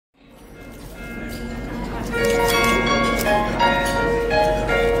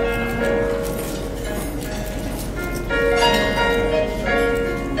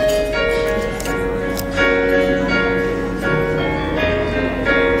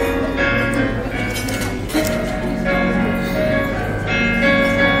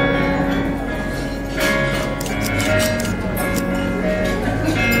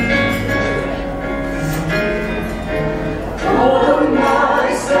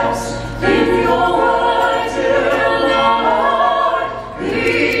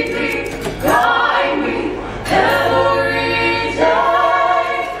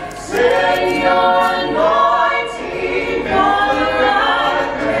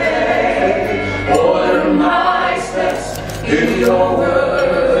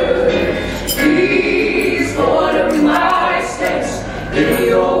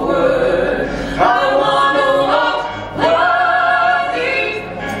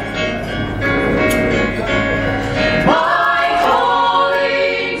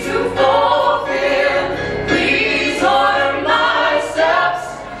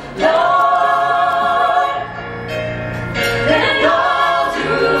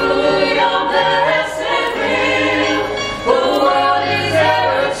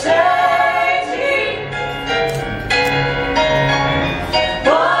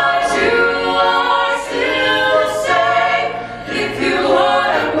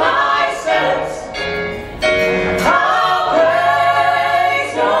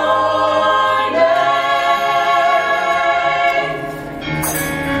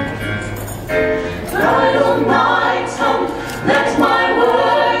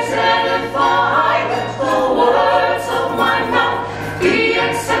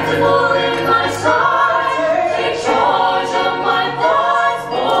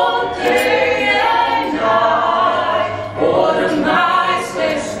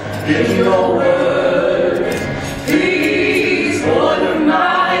in your word. Please order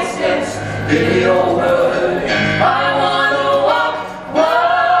my steps in your word. I want to walk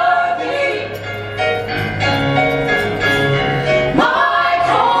worthy. My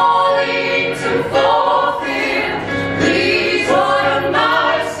calling to fulfill. Please order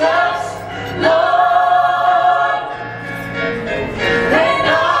my steps, Lord. Then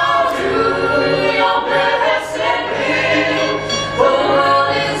I'll do your blessed will. The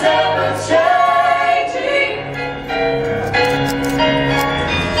world is ever changing,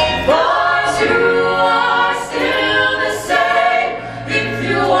 but you are still the same. If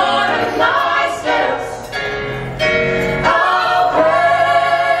you order my steps, I'll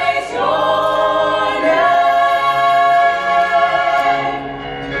praise your name.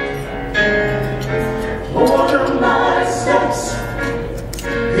 Order my steps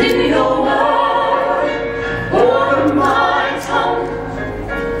in your word. Order my tongue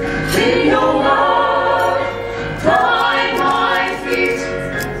in your word. Guide my feet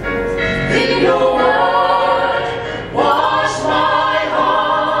in your word. Wash my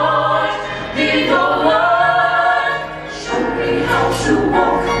heart in your word. Show me how to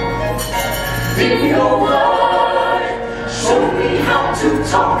walk in your word. Show me how to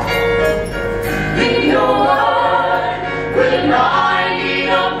talk in your word. When I need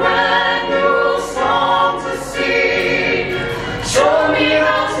a brand new song to sing, show me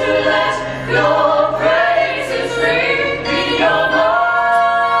how to let your praises ring in your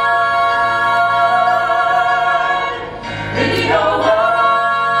word, in your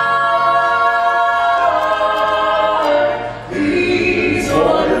word. Please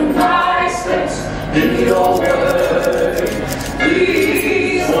order my steps in your word.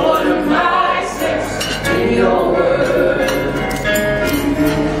 Please order my steps in your word.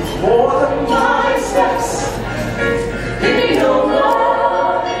 Order my steps in your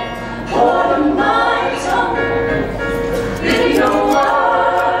word. Order my tongue in your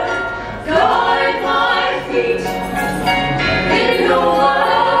word. Guide my feet in your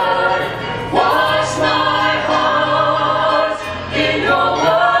word. Wash my heart in your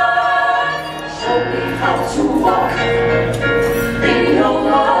word. Show me how to walk in your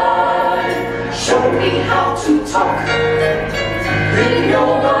word. Show me how to talk in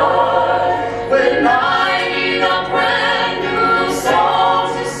your word. When I need a brand new song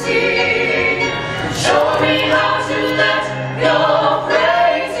to sing, show me how to let your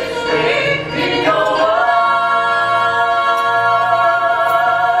praises ring in your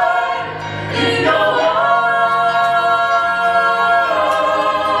word, in your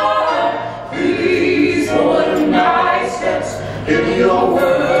word. Please order my steps in your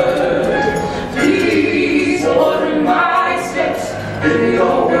word. Please order my steps in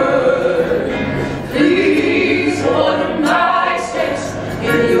your word. Please order my steps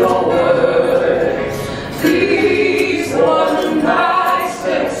in your word. Please order my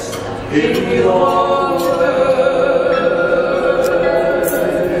steps in your word.